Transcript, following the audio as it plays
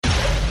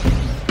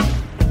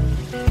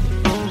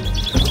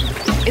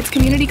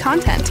community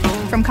content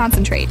from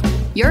Concentrate.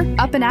 You're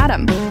Up and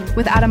Adam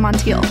with Adam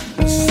Montiel.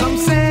 Some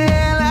say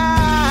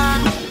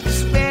life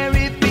is where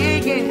it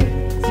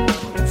begins,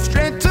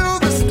 straight to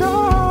the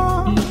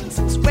stars,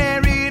 it's where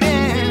it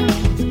ends.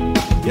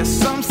 Yes,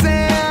 some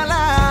say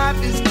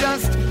life is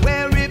just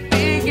where it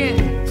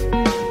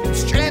begins,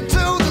 straight to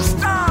the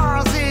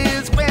stars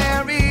is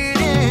where it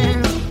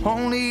ends,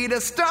 only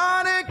to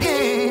start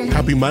again.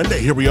 Happy Monday,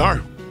 here we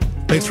are.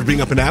 Thanks for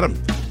being Up and Adam.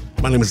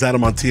 My name is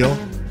Adam Montiel.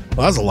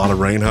 Well, that was a lot of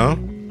rain, huh?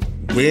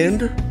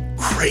 Wind,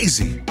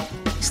 crazy.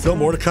 Still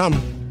more to come.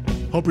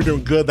 Hope you're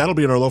doing good. That'll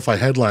be in our Lo-Fi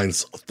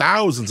headlines.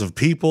 Thousands of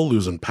people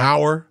losing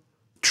power,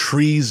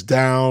 trees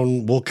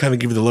down. We'll kind of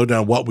give you the lowdown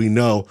on what we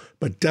know,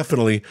 but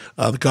definitely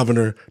the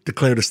governor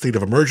declared a state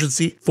of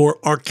emergency for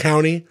our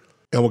county,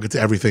 and we'll get to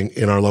everything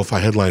in our Lo-Fi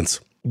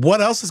headlines.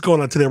 What else is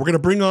going on today? We're going to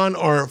bring on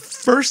our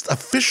first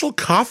official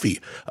coffee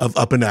of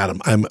Up and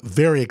Adam. I'm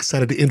very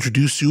excited to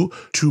introduce you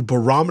to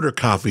Barometer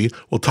Coffee.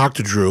 We'll talk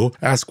to Drew,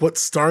 ask what's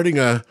starting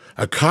a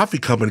coffee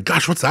company.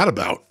 Gosh, what's that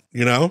about?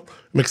 You know,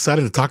 I'm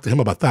excited to talk to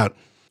him about that.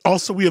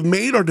 Also, we have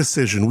made our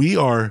decision. We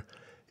are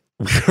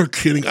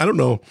getting, I don't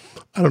know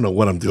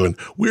what I'm doing.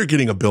 We're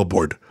getting a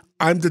billboard.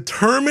 I'm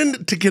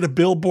determined to get a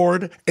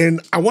billboard, and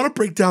I want to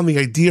break down the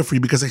idea for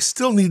you because I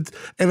still need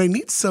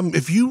some,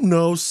 if you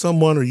know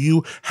someone or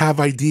you have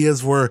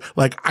ideas where,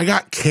 like, I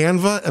got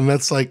Canva, and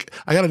that's like,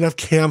 I got enough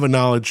Canva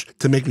knowledge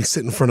to make me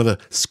sit in front of the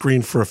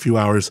screen for a few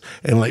hours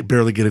and, like,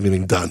 barely get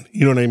anything done.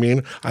 You know what I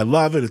mean? I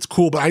love it. It's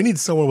cool, but I need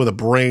someone with a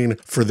brain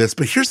for this.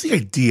 But here's the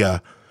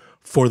idea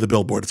for the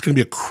billboard. It's going to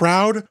be a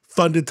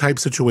crowd-funded type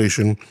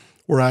situation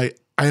where I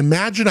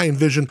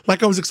envision,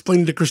 like I was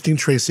explaining to Christine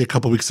Tracy a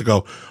couple weeks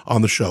ago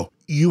on the show,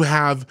 you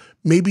have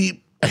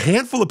maybe a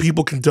handful of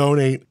people can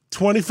donate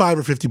 $25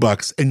 or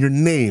 $50 and your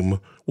name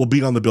will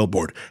be on the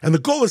billboard. And the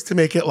goal is to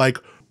make it like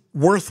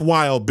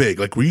worthwhile big,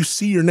 like where you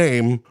see your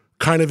name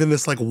kind of in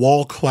this like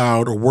wall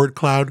cloud or word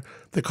cloud,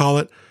 they call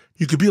it.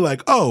 You could be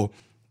like, oh,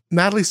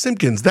 Natalie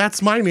Simpkins,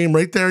 that's my name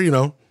right there, you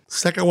know,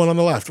 second one on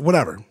the left,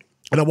 whatever.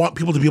 And I want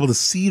people to be able to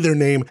see their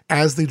name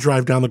as they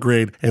drive down the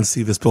grade and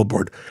see this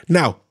billboard.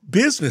 Now,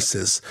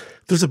 businesses,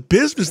 there's a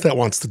business that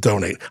wants to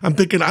donate. I'm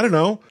thinking, I don't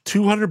know,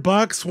 $200, $100,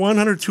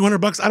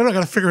 $200. I don't know, I got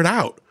to figure it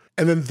out.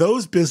 And then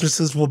those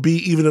businesses will be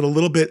even in a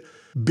little bit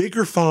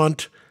bigger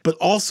font, but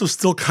also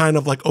still kind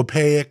of like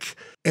opaque.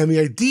 And the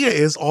idea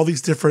is all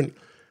these different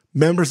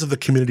members of the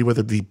community,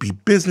 whether they be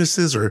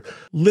businesses or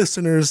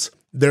listeners,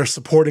 they're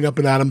supporting Up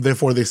and Adam,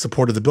 therefore they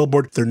supported the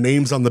billboard, their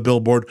name's on the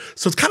billboard.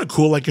 So it's kind of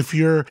cool, like if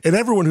you're, and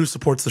everyone who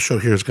supports the show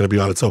here is going to be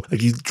on it. So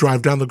like you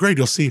drive down the grade,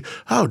 you'll see,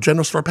 oh,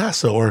 General Store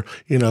Paso, or,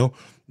 you know,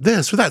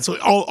 this or that. So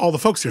all the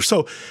folks here.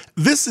 So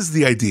this is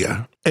the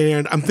idea.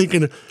 And I'm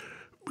thinking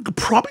we could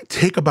probably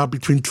take about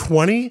between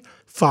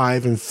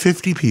 25 and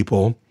 50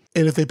 people.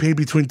 And if they pay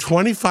between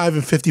 25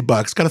 and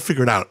 $50, got to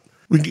figure it out.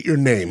 We can get your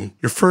name,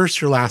 your first,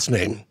 your last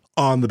name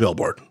on the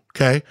billboard.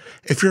 Okay.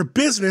 If you're a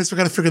business, we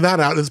got to figure that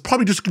out. There's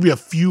probably just going to be a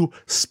few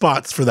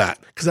spots for that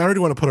because I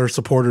already want to put our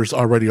supporters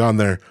already on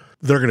there.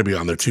 They're going to be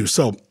on there too.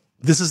 So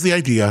this is the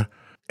idea.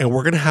 And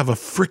we're going to have a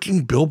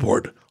freaking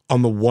billboard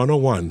on the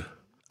 101.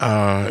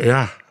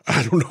 Yeah,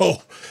 I don't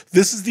know.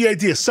 This is the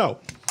idea. So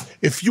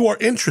if you are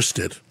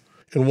interested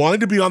in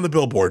wanting to be on the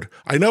billboard,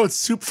 I know it's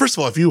super. First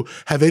of all, if you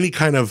have any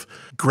kind of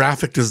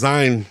graphic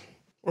design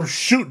or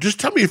shoot,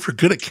 just tell me if you're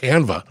good at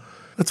Canva.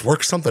 Let's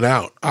work something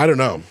out. I don't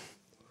know.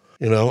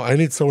 You know, I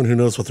need someone who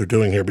knows what they're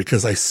doing here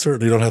because I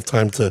certainly don't have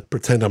time to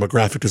pretend I'm a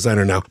graphic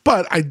designer now.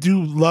 But I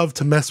do love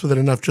to mess with it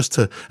enough just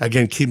to,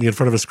 again, keep me in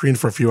front of a screen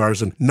for a few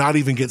hours and not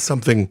even get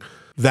something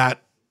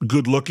that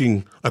good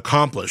looking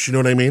accomplished. You know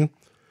what I mean?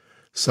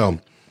 So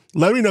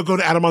let me know. Go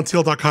to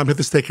adammontiel.com, hit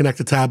the Stay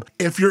Connected tab.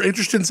 If you're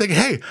interested in saying,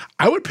 hey,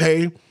 I would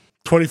pay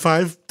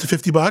 $25 to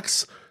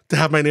 $50 to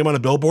have my name on a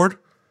billboard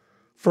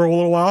for a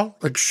little while.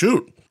 Like,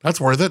 shoot,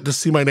 that's worth it. Just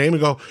see my name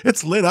and go,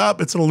 it's lit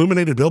up. It's an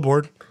illuminated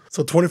billboard.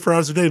 So 24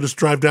 hours a day, just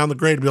drive down the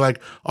grade and be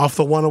like, off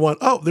the 101,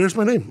 oh, there's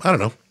my name. I don't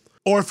know.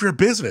 Or if you're a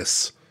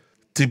business,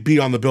 to be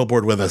on the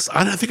billboard with us,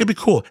 I think it'd be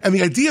cool. And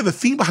the idea, the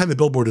theme behind the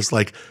billboard is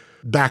like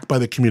backed by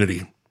the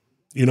community,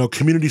 you know,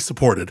 community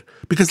supported,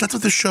 because that's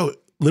what this show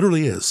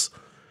literally is,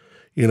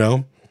 you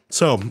know?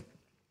 So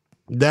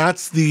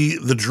that's the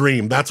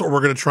dream. That's what we're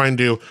going to try and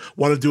do.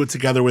 Want to do it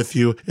together with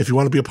you. If you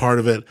want to be a part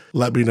of it,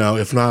 let me know.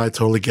 If not, I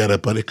totally get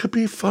it, but it could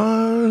be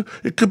fun.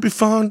 It could be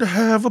fun to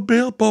have a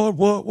billboard.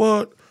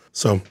 What?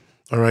 So,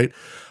 all right.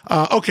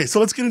 Okay, so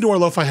let's get into our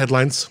Lo-Fi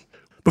headlines.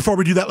 Before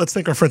we do that, let's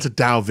thank our friends at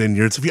Dow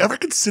Vineyards. If you ever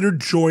considered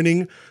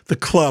joining the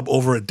club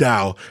over at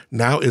Dow,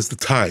 now is the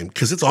time,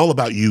 because it's all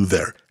about you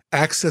there.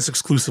 Access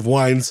exclusive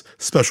wines,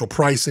 special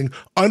pricing,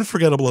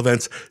 unforgettable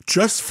events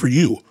just for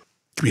you. You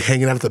could be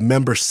hanging out at the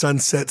Member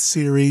Sunset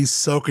Series,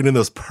 soaking in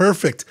those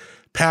perfect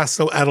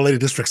Paso, Adelaide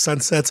District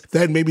sunsets,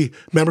 then maybe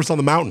Members on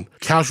the Mountain,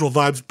 casual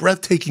vibes,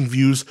 breathtaking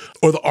views,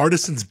 or the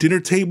Artisan's Dinner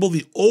Table,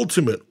 the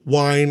ultimate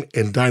wine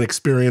and dine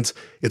experience.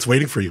 It's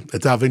waiting for you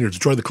at Dow Vineyards.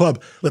 Join the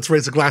club. Let's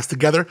raise a glass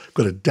together.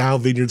 Go to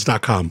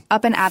dowvineyards.com.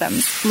 Up and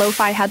Adams,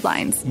 Lo-Fi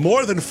headlines.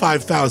 More than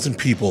 5,000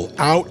 people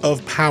out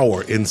of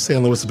power in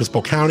San Luis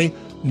Obispo County.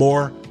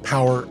 More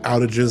power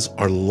outages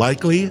are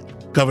likely.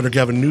 Governor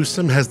Gavin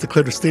Newsom has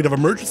declared a state of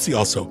emergency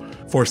also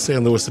for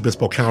San Luis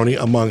Obispo County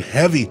among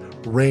heavy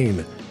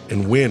rain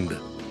and wind.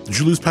 Did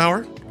you lose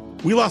power?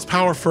 We lost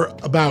power for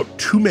about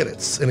 2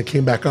 minutes and it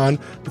came back on,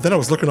 but then I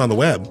was looking on the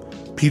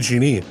web,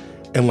 PG&E,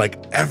 and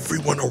like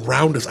everyone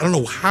around us, I don't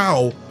know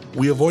how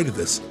we avoided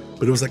this,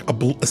 but it was like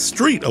a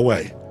street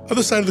away.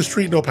 Other side of the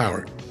street, no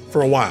power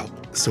for a while.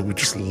 So we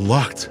just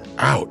lucked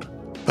out.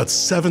 About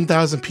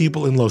 7,000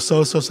 people in Los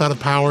Osos out of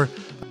power.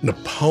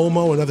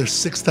 Napomo, another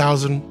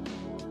 6,000.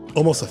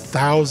 Almost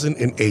 1,000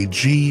 in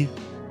AG.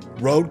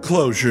 Road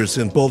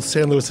closures in both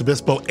San Luis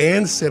Obispo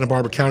and Santa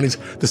Barbara counties.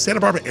 The Santa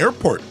Barbara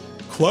airport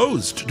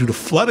closed due to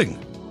flooding.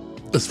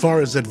 As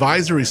far as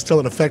advisories still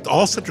in effect,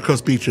 all Central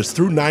Coast beaches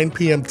through 9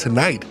 p.m.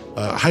 tonight.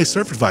 High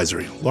surf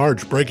advisory,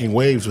 large breaking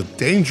waves with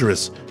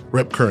dangerous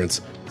rip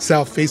currents.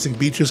 South-facing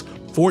beaches,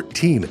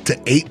 14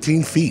 to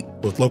 18 feet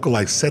with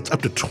localized sets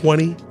up to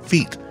 20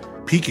 feet,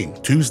 peaking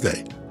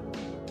Tuesday.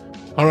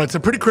 All right,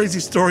 some pretty crazy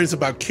stories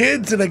about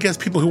kids and I guess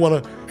people who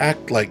want to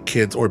act like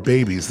kids or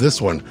babies. This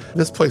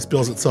place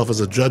bills itself as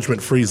a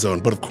judgment-free zone,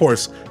 but of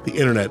course, the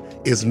internet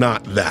is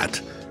not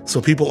that.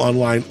 So people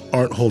online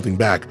aren't holding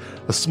back.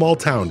 A small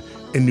town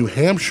in New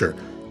Hampshire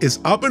is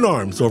up in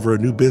arms over a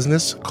new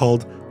business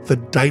called the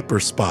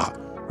Diaper Spa,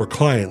 where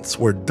clients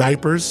wear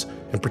diapers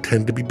and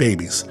pretend to be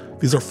babies.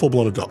 These are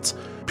full-blown adults.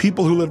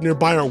 People who live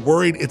nearby are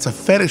worried it's a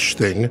fetish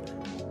thing.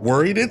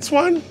 Worried it's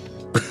one?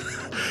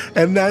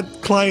 And that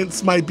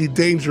clients might be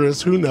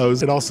dangerous, who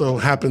knows? It also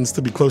happens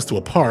to be close to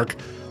a park.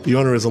 The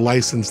owner is a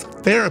licensed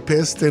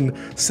therapist and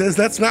says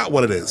that's not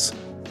what it is.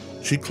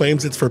 She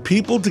claims it's for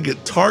people to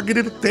get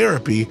targeted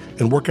therapy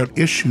and work out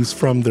issues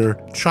from their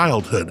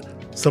childhood.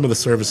 Some of the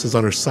services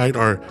on her site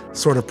are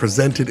sort of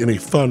presented in a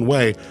fun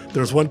way.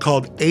 There's one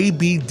called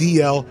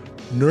ABDL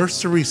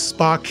Nursery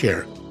Spa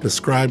Care,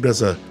 described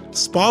as a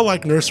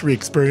spa-like nursery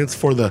experience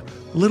for the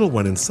little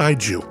one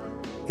inside you.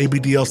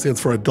 ABDL stands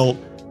for Adult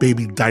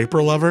Baby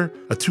Diaper Lover.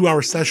 A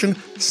 2-hour session,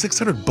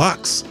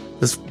 $600.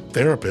 This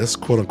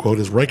therapist, quote unquote,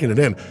 is raking it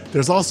in.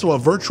 There's also a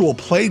virtual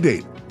play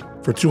date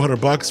for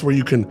 $200 where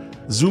you can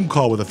Zoom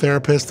call with a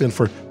therapist, and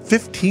for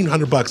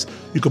 $1,500,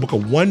 you can book a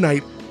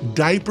one-night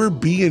diaper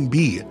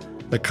B&B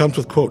that comes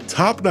with, quote,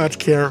 top-notch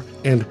care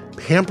and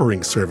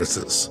pampering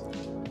services.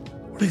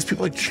 What are these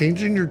people like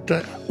changing your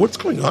what's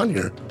going on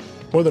here?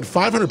 More than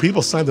 500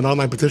 people signed an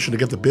online petition to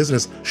get the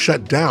business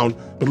shut down,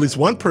 but at least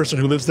one person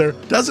who lives there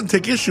doesn't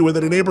take issue with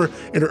it. A neighbor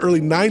in her early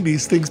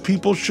 90s thinks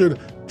people should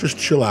just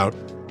chill out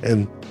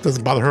and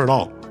doesn't bother her at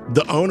all.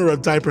 The owner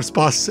of Diaper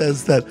Spa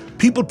says that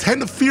people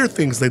tend to fear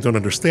things they don't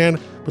understand,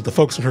 but the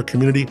folks in her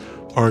community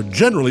are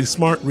generally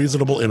smart,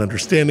 reasonable, and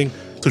understanding,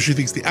 so she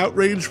thinks the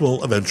outrage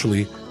will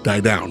eventually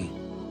die down.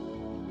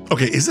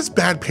 Okay, is this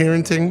bad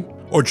parenting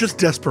or just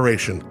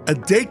desperation? A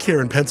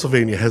daycare in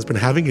Pennsylvania has been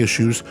having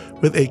issues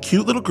with a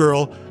cute little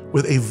girl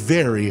with a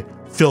very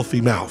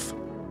filthy mouth.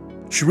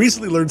 She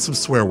recently learned some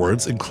swear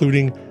words,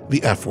 including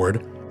the F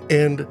word,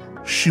 and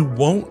she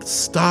won't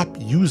stop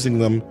using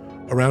them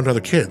around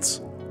other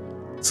kids.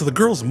 So the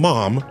girl's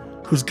mom,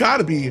 who's got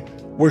to be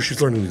where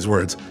she's learning these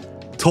words,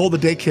 told the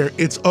daycare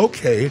it's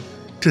okay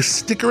to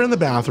stick her in the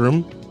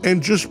bathroom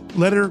and just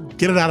let her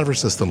get it out of her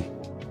system.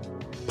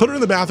 Put her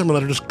in the bathroom and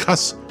let her just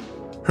cuss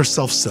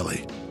herself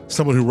silly.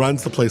 Someone who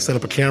runs the place set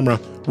up a camera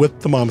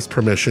with the mom's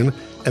permission,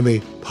 and they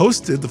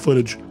posted the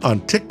footage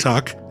on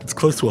TikTok. It's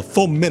close to a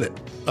full minute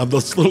of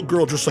this little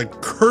girl just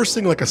like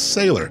cursing like a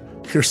sailor.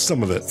 Here's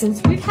some of it.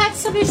 Since we've had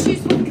some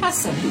issues with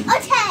cussing,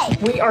 okay,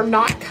 we are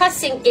not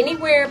cussing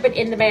anywhere but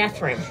in the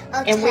bathroom.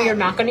 Okay. And we are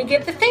not going to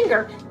give the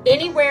finger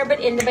anywhere but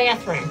in the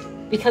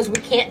bathroom because we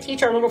can't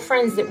teach our little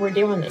friends that we're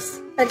doing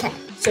this. Okay.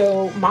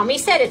 So mommy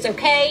said it's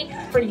okay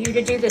for you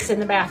to do this in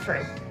the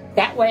bathroom.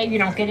 That way you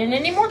don't get in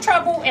any more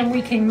trouble and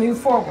we can move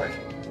forward.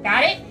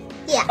 Got it?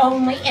 Yeah.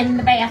 Only in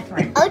the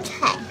bathroom.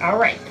 Okay. All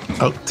right.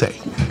 Okay.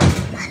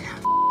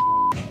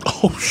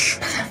 Oh,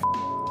 shit.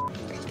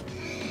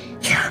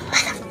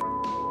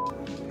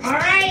 All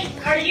right.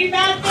 Are you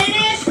about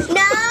finished?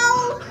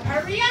 No.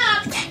 Hurry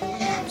up.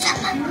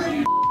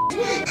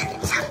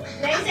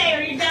 Daisy,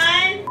 are you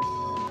done?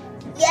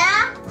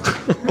 Yeah.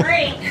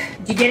 Great.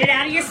 Did you get it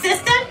out of your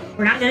system?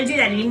 We're not going to do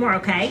that anymore,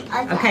 okay?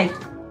 Okay.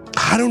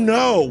 I don't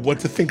know what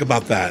to think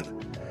about that.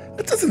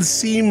 That doesn't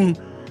seem...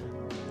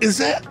 Is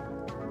that...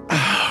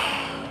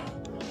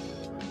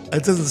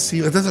 It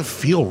doesn't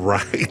feel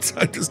right.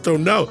 I just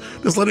don't know.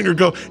 Just letting her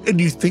go. And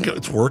do you think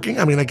it's working?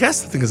 I mean, I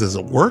guess the thing is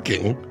it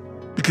working?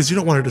 Because you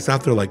don't want her just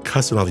out there like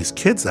cussing all these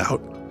kids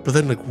out. But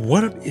then like,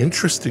 what an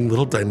interesting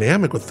little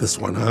dynamic with this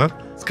one, huh?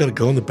 It's got to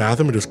go in the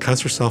bathroom and just cuss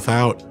herself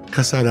out,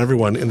 cuss out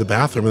everyone in the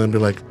bathroom, and then be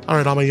like, all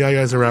right, all my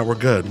yayas are out, we're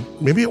good.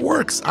 Maybe it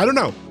works. I don't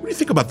know. What do you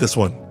think about this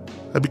one?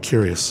 I'd be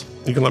curious.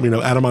 You can let me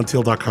know,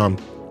 adamontiel.com.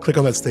 Click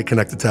on that Stay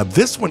Connected tab.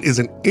 This one is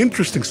an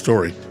interesting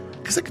story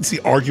because I can see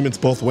arguments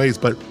both ways,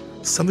 but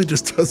something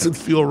just doesn't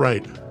feel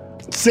right.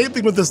 Same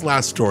thing with this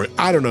last story.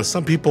 I don't know.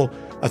 Some people,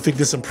 I think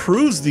this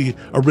improves the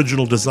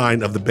original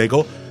design of the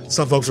bagel.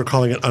 Some folks are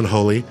calling it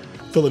unholy.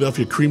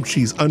 Philadelphia Cream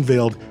Cheese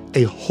unveiled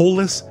a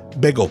holeless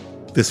bagel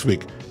this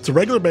week. It's a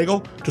regular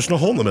bagel, just no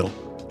hole in the middle.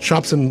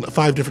 Shops in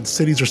 5 different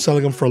cities are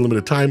selling them for a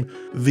limited time.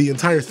 The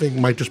entire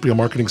thing might just be a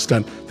marketing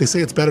stunt. They say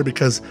it's better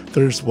because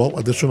there's,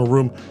 additional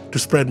room to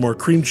spread more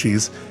cream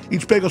cheese.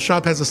 Each bagel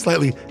shop has a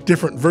slightly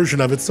different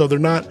version of it, so they're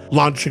not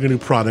launching a new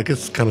product.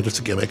 It's kind of just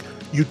a gimmick.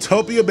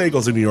 Utopia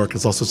Bagels in New York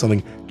is also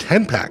selling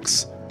 10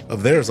 packs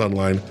of theirs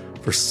online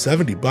for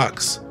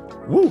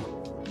 $70. Woo!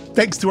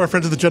 Thanks to our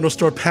friends at the General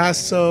Store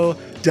Paso,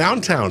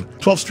 downtown,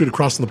 12th Street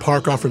across from the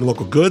park, offering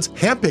local goods,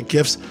 hand-picked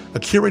gifts, a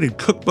curated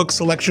cookbook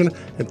selection,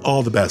 and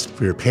all the best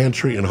for your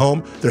pantry and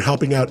home. They're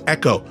helping out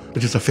Echo,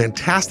 which is a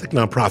fantastic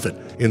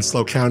nonprofit in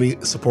SLO County,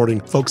 supporting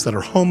folks that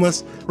are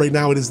homeless. Right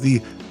now, it is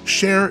the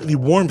Share the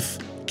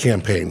Warmth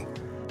campaign.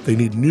 They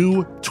need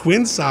new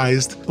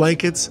twin-sized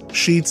blankets,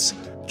 sheets.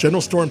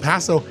 General Store in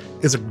Paso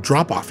is a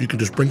drop-off. You can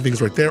just bring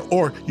things right there,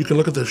 or you can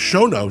look at the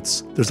show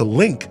notes. There's a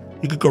link.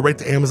 You could go right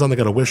to Amazon. They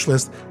got a wish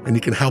list, and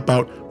you can help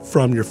out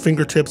from your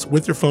fingertips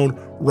with your phone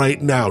right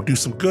now. Do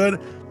some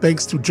good.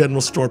 Thanks to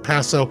General Store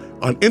Paso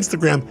on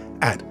Instagram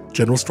at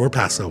General Store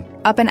Paso.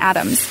 Up and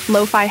Adams,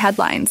 Lo-Fi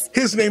Headlines.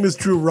 His name is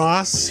Drew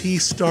Ross. He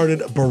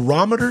started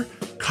Barometer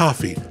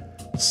Coffee,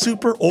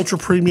 super ultra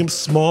premium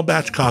small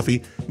batch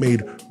coffee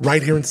made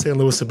right here in San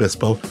Luis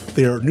Obispo.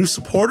 They are new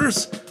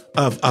supporters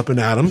of Up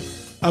and Adam.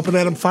 Up and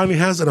Adam finally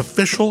has an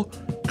official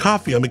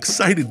coffee. I'm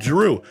excited.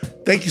 Drew,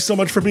 thank you so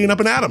much for being Up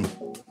and Adam.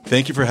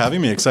 Thank you for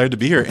having me. Excited to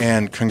be here,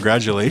 and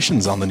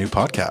congratulations on the new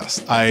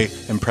podcast. I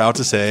am proud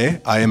to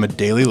say I am a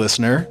daily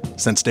listener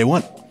since day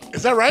one.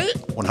 Is that right?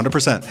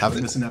 100%.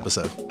 Haven't missed an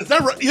episode. Is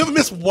that right? You haven't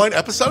missed one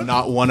episode?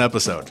 Not one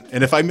episode.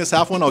 And if I miss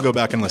half one, I'll go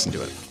back and listen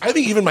to it. I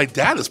think even my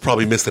dad has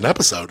probably missed an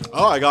episode.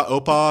 Oh, I got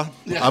Opa.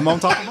 Yeah. I'm on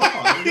top of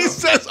Opa. He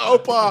says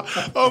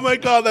Opa. Oh my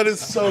God, that is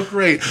so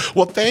great.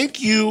 Well,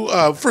 thank you.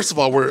 First of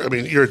all,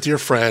 you're a dear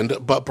friend,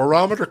 but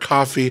Barometer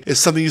Coffee is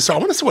something you saw, I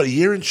want to say, a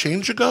year and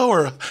change ago?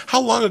 Or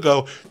how long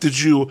ago did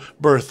you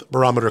birth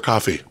Barometer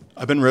Coffee?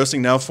 I've been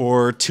roasting now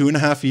for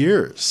 2.5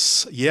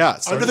 years. Yeah.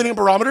 Under the name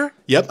Barometer?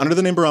 Yep, under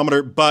the name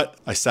Barometer, but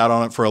I sat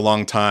on it for a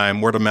long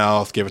time, word of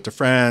mouth, gave it to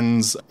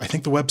friends. I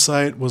think the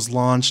website was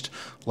launched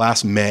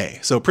last May,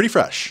 so pretty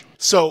fresh.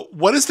 So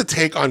what is the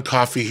take on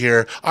coffee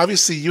here?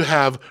 Obviously, you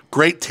have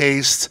great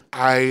taste.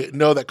 I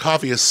know that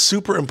coffee is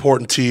super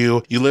important to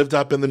you. You lived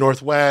up in the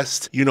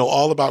Northwest. You know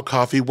all about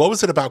coffee. What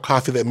was it about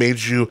coffee that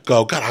made you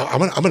go, God,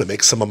 I'm gonna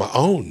make some of my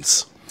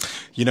owns?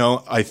 You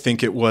know, I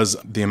think it was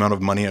the amount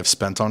of money I've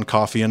spent on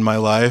coffee in my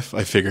life.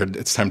 I figured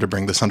it's time to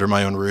bring this under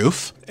my own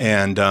roof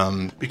and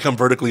become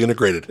vertically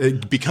integrated.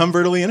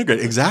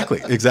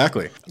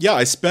 Exactly. Yeah,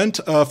 I spent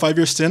a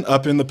 5-year stint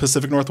up in the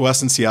Pacific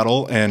Northwest in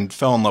Seattle and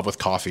fell in love with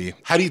coffee.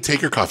 How do you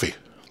take your coffee?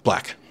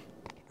 Black.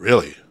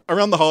 Really?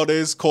 Around the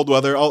holidays, cold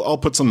weather, I'll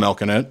put some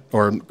milk in it,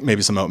 or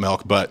maybe some oat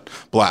milk, but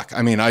black.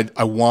 I mean,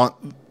 I want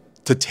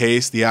to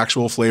taste the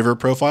actual flavor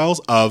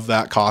profiles of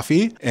that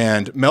coffee.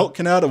 And milk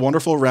can add a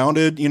wonderful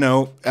rounded,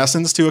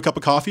 essence to a cup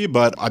of coffee,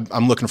 but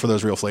I'm looking for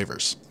those real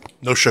flavors.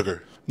 No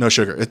sugar. No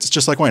sugar. It's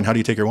just like wine. How do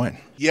you take your wine?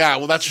 Yeah,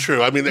 well, that's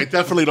true. I mean, I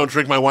definitely don't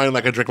drink my wine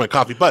like I drink my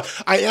coffee, but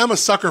I am a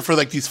sucker for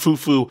like these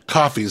foo-foo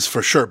coffees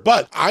for sure.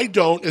 But I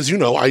don't, as you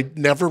know, I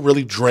never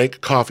really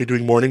drank coffee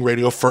doing morning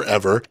radio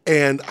forever.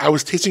 And I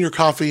was tasting your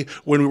coffee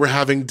when we were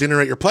having dinner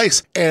at your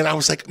place. And I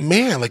was like,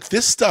 man, like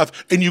this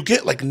stuff, and you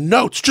get like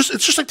notes.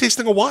 It's just like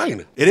tasting a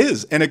wine. It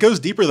is. And it goes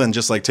deeper than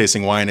just like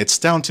tasting wine. It's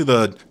down to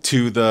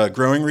the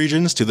growing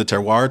regions, to the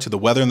terroir, to the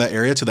weather in that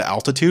area, to the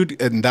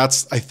altitude. And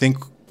that's, I think,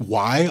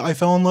 why I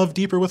fell in love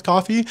deeper with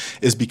coffee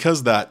is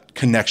because that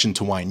connection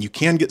to wine. You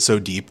can get so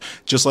deep.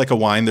 Just like a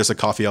wine, there's a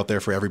coffee out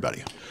there for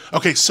everybody.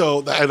 Okay,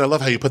 so, and I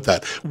love how you put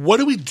that. What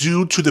do we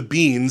do to the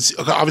beans?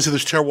 Okay, obviously,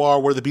 there's terroir,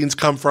 where the beans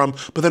come from,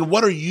 but then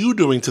what are you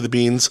doing to the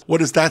beans?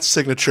 What is that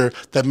signature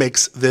that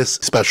makes this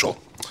special?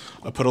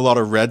 I put a lot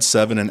of Red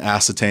 7 and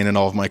acetane in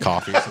all of my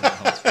coffee.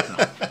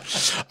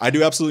 So I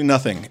do absolutely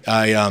nothing.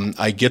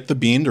 I get the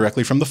bean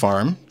directly from the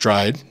farm,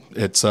 dried.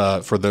 It's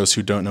for those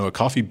who don't know, a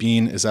coffee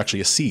bean is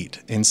actually a seed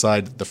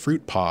inside the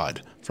fruit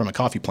pod from a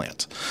coffee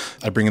plant.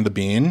 I bring in the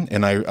bean,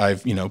 and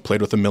I've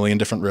played with a million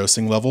different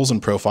roasting levels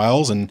and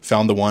profiles and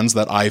found the ones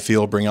that I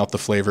feel bring out the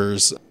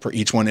flavors for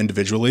each one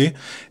individually,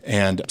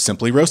 and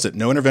simply roast it.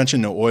 No intervention,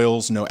 no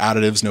oils, no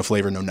additives, no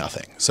flavor, no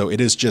nothing. So it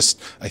is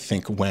just, I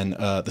think when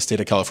the state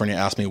of California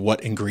asked me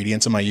what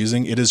ingredients am I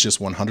using, it is just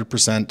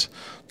 100%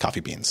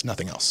 coffee beans,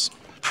 nothing else.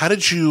 How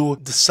did you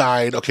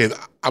decide, okay,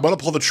 I'm going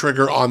to pull the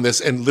trigger on this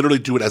and literally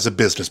do it as a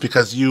business?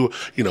 Because you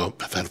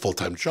have had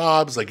full-time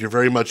jobs, like you're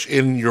very much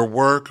in your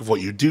work of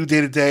what you do day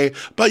to day,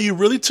 but you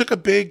really took a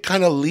big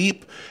kind of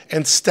leap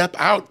and step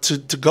out to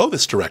go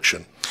this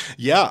direction.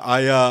 Yeah,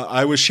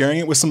 I was sharing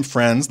it with some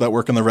friends that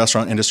work in the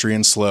restaurant industry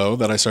in SLO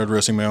that I started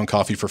roasting my own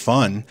coffee for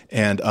fun.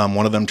 And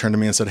one of them turned to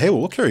me and said, "Hey, well,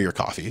 we'll carry your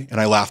coffee."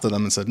 And I laughed at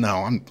them and said,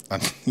 "No, I'm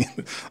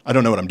I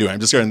don't know what I'm doing. I'm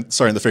just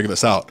starting to figure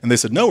this out." And they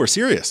said, "No, we're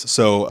serious."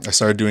 So I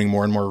started doing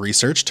more and more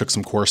research, took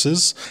some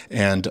courses,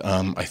 and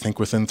I think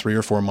within 3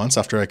 or 4 months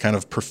after I kind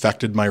of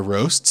perfected my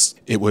roasts,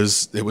 it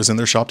was in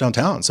their shop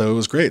downtown. So it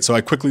was great. So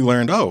I quickly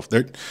learned,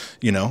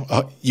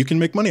 you can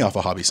make money off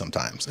a hobby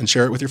sometimes and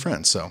share it with your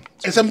friends. So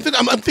I'm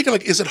thinking,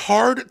 like, is it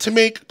hard to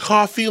make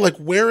coffee? Like,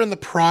 where in the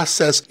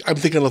process? I'm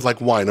thinking of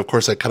like wine. Of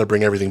course, I kind of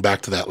bring everything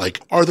back to that.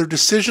 Like, are there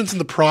decisions in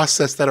the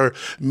process that are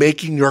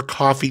making your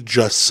coffee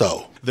just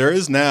so? There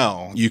is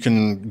now. You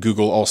can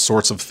Google all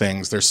sorts of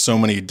things. There's so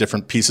many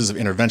different pieces of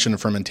intervention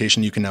and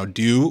fermentation you can now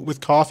do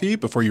with coffee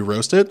before you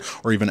roast it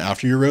or even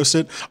after you roast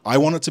it. I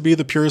want it to be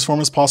the purest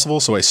form as possible,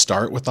 so I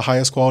start with the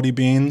highest quality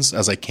beans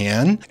as I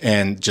can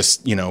and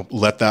just,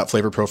 let that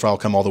flavor profile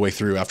come all the way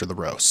through after the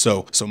roast.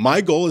 So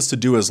my goal is to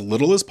do as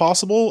little as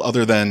possible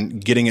other than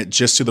getting it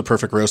just to the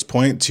perfect roast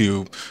point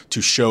to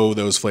show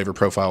those flavor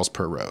profiles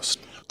per roast.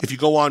 If you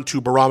go on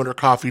to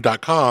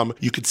barometercoffee.com,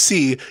 you could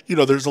see,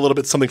 there's a little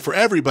bit something for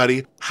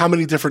everybody. How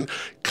many different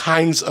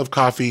kinds of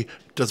coffee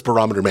does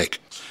Barometer make?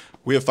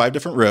 We have 5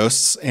 different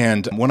roasts,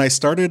 and when I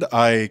started,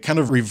 I kind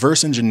of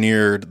reverse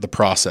engineered the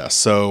process.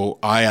 So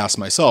I asked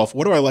myself,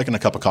 what do I like in a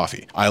cup of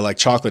coffee? I like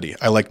chocolatey.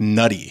 I like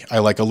nutty. I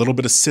like a little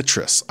bit of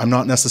citrus. I'm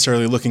not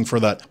necessarily looking for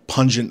that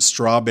pungent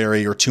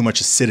strawberry or too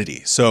much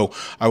acidity. So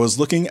I was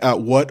looking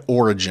at what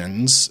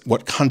origins,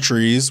 what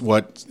countries,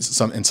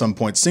 in some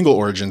points, single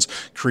origins,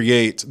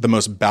 create the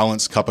most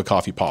balanced cup of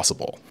coffee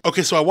possible.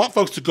 Okay, so I want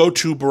folks to go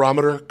to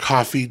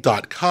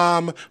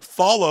barometercoffee.com,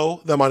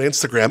 follow them on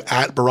Instagram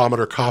at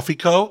Barometer Coffee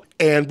Co.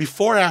 And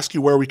before I ask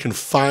you where we can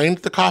find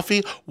the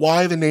coffee,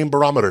 why the name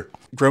Barometer?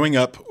 Growing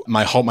up,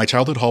 my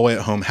childhood hallway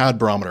at home had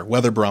barometer,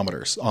 weather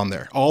barometers on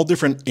there. All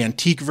different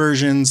antique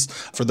versions.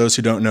 For those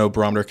who don't know,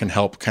 barometer can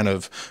help kind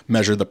of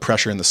measure the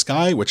pressure in the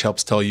sky, which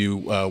helps tell you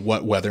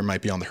what weather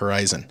might be on the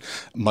horizon.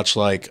 Much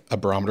like a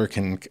barometer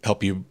can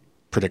help you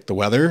predict the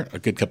weather, a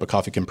good cup of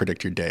coffee can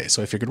predict your day.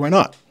 So I figured, why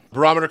not?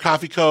 Barometer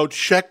Coffee Co.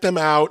 Check them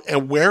out.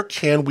 And where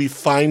can we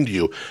find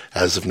you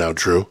as of now,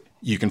 Drew?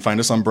 You can find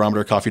us on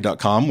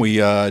barometercoffee.com. We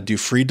do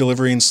free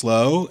delivery in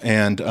SLO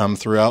and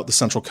throughout the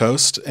Central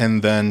Coast.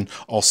 And then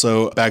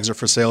also bags are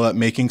for sale at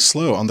Making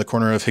SLO on the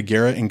corner of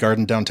Higuera and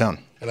Garden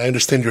downtown. And I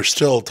understand you're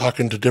still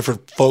talking to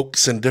different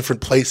folks and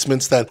different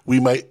placements that we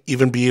might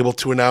even be able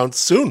to announce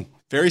soon.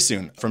 Very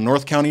soon. From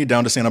North County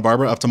down to Santa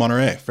Barbara up to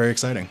Monterey. Very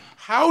exciting.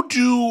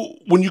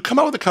 When you come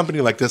out with a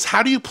company like this,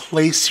 how do you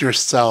place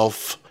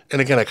yourself? And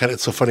again,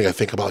 it's so funny. I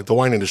think about the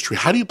wine industry.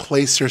 How do you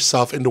place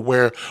yourself into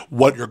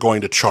what you're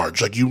going to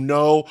charge? Like,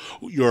 your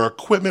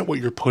equipment, what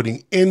you're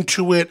putting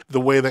into it, the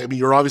way that,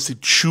 you're obviously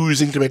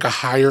choosing to make a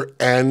higher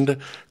end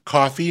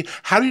coffee.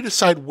 How do you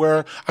decide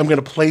where I'm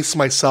going to place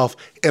myself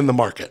in the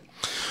market?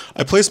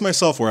 I placed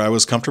myself where I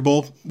was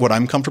comfortable, what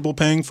I'm comfortable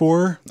paying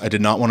for. I did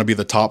not want to be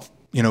the top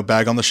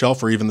bag on the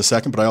shelf or even the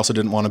second, but I also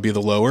didn't want to be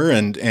the lower.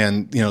 And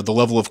the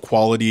level of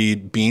quality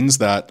beans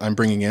that I'm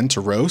bringing in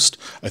to roast,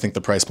 I think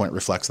the price point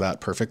reflects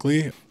that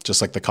perfectly.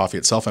 Just like the coffee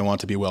itself, I want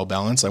it to be well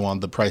balanced. I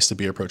want the price to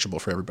be approachable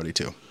for everybody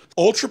too.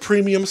 Ultra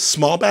premium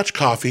small batch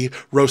coffee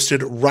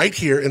roasted right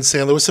here in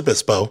San Luis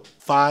Obispo.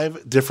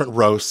 5 different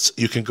roasts.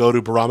 You can go to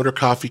Barometer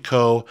Coffee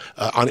Co.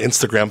 On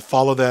Instagram,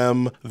 follow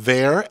them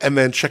there, and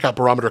then check out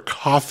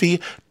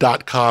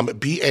barometercoffee.com,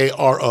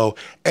 BAROMETER.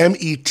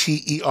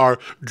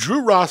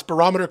 Drew Ross,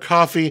 Barometer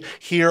Coffee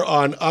here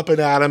on Up and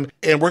Adam,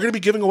 and we're going to be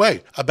giving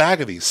away a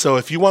bag of these. So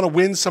if you want to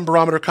win some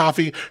Barometer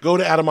Coffee, go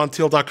to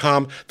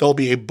adammontiel.com. There'll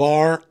be a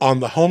bar on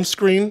the home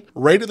screen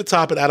right at the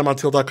top at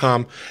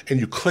adammontiel.com, and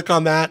you click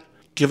on that.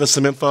 Give us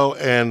some info,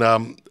 and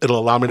it'll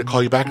allow me to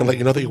call you back and let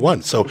you know that you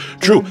won. So,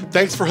 Drew,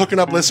 thanks for hooking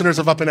up listeners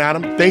of Up and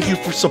Adam. Thank you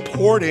for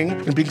supporting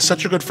and being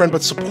such a good friend,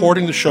 but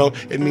supporting the show.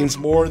 It means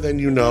more than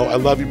you know. I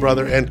love you,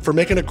 brother. And for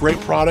making a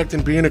great product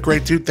and being a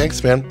great dude,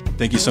 thanks, man.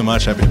 Thank you so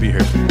much. Happy to be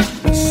here.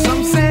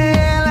 Some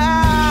say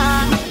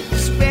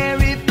life's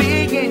where it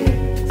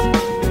begins.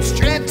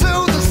 Straight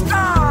to the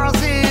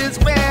stars is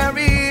where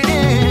it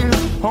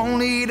ends.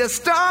 Only to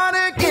start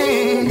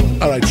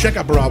again. All right, check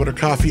out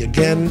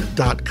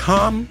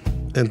barometercoffeeagain.com.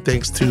 And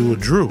thanks to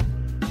Drew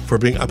for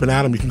being Up and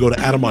Adam. You can go to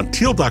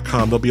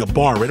adammontiel.com. There'll be a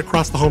bar right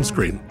across the home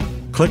screen.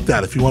 Click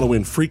that if you want to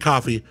win free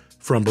coffee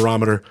from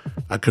Barometer.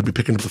 I could be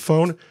picking up the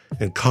phone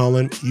and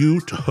calling you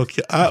to hook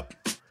you up.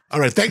 All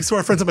right, thanks to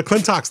our friends at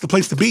McClintock's, the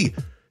place to be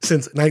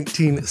since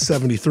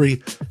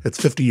 1973. It's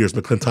 50 years.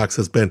 McClintock's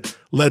has been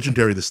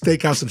legendary. The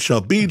Steakhouse in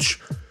Shell Beach,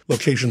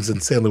 locations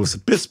in San Luis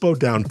Obispo,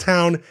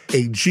 downtown,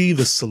 AG,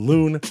 the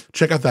Saloon.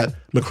 Check out that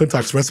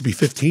McClintock's Recipe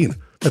 15.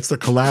 That's their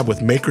collab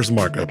with Maker's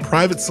Mark, a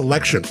private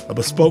selection, a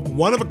bespoke,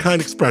 one-of-a-kind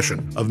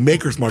expression of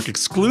Maker's Mark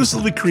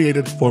exclusively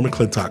created for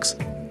McClintock's.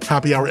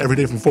 Happy hour every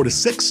day from 4 to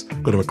 6.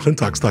 Go to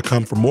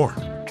McClintocks.com for more.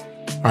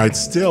 All right,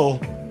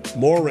 still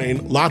more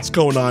rain, lots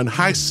going on,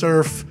 high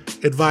surf,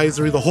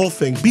 advisory, the whole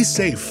thing. Be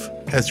safe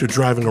as you're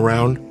driving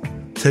around.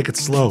 Take it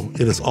slow.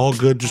 It is all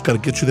good. Just got to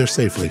get you there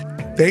safely.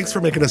 Thanks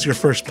for making us your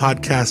first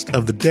podcast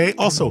of the day.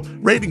 Also,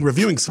 rating,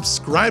 reviewing,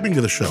 subscribing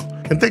to the show.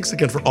 And thanks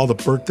again for all the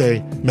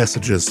birthday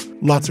messages.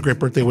 Lots of great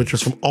birthday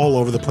wishes from all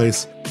over the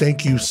place.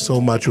 Thank you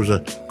so much. It was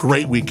a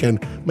great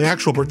weekend. My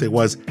actual birthday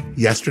was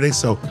yesterday,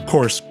 so of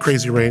course,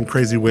 crazy rain,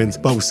 crazy winds,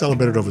 but we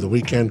celebrated over the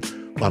weekend.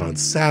 But on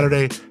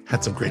Saturday,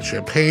 had some great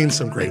champagne,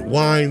 some great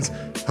wines,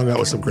 hung out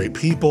with some great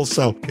people.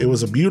 So it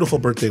was a beautiful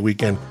birthday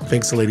weekend.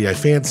 Thanks to Lady I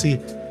Fancy.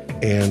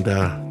 And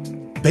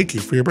thank you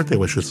for your birthday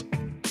wishes.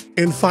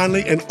 And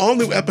finally, an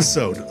all-new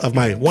episode of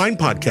my wine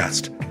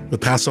podcast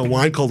with Paso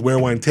Wine called Where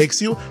Wine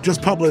Takes You.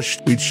 Just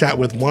published, we chat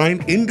with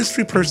Wine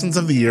Industry Persons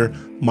of the Year,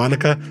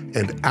 Monica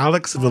and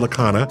Alex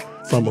Villicana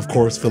from, of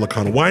course,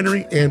 Villicana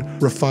Winery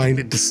and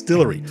Refined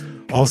Distillery.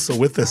 Also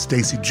with us,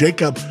 Stacy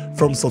Jacob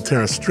from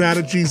Solterra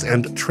Strategies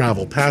and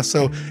Travel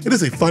Paso. It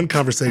is a fun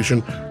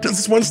conversation. Just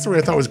this one story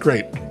I thought was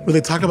great. When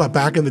they talk about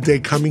back in the day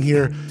coming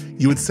here,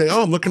 you would say,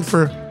 oh, I'm looking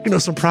for,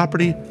 some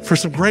property for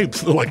some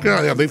grapes. They're like,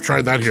 oh, yeah, they've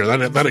tried that here.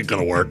 That ain't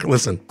going to work.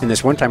 Listen. And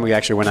this one time we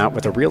actually went out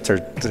with a realtor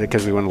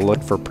because we wanted to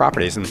look for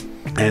properties. And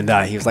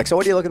he was like, so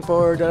what are you looking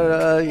for?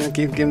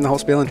 Give him the whole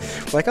spiel. And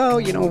we're like, oh,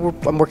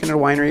 I'm working at a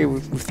winery. We're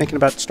thinking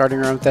about starting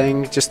our own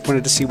thing. Just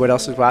wanted to see what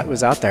else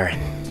was out there.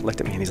 And he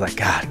looked at me and he's like,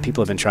 God,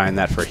 people have been trying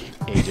that for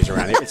ages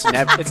around here.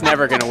 It's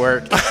never going to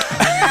work.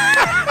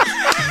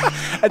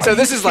 And so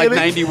this is like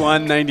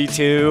 91,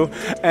 92.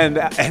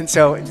 And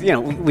so,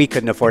 we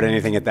couldn't afford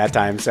anything at that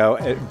time.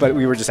 So, but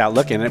we were just out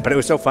looking. But it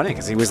was so funny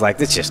because he was like,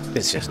 it's just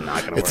not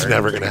going to work. It's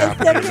never going to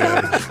happen.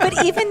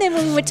 But even then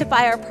when we went to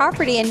buy our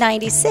property in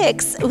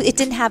 96, it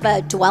didn't have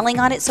a dwelling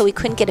on it. So we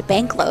couldn't get a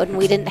bank loan and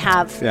we didn't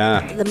have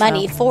the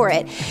money for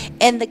it.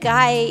 And the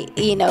guy,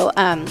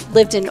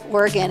 lived in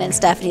Oregon and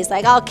stuff. And he's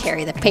like, I'll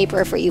carry the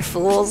paper for you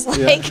fools.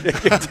 Like,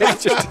 it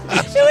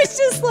was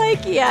just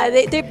like,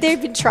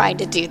 they've been trying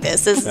to do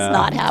this. This is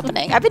not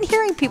happening. I've been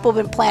hearing people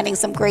have been planting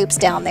some grapes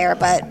down there,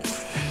 but...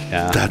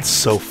 Yeah. That's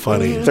so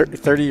funny.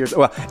 30 years.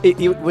 Well,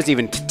 it was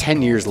even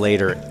 10 years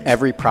later.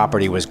 Every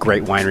property was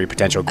great winery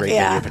potential, great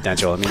vineyard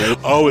potential. I mean,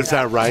 is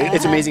that right?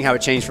 It's amazing how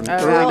it changed from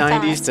early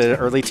 90s to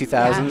early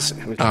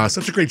 2000s.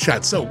 Such a great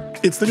chat. So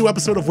it's the new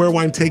episode of Where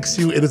Wine Takes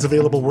You. It is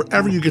available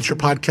wherever you get your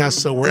podcasts.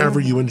 So wherever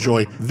you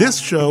enjoy this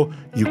show,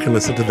 you can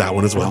listen to that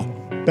one as well.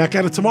 Back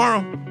at it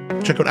tomorrow.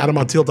 Check out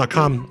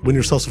AdamMontiel.com. Win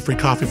yourself some free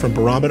coffee from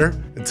Barometer.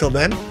 Until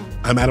then,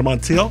 I'm Adam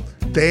Montiel.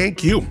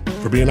 Thank you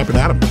for being up and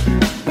Adam.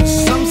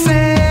 Some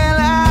say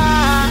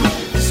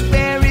life's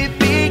where it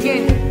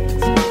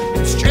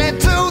begins. Straight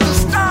to the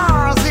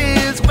stars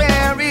is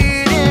where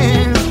it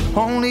ends.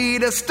 Only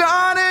to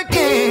start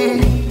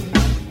again.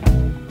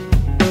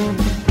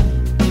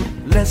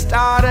 Let's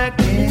start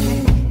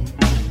again.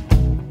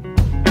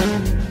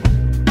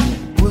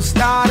 We'll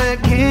start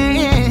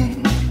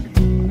again.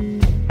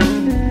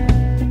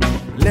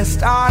 Let's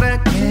start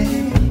again.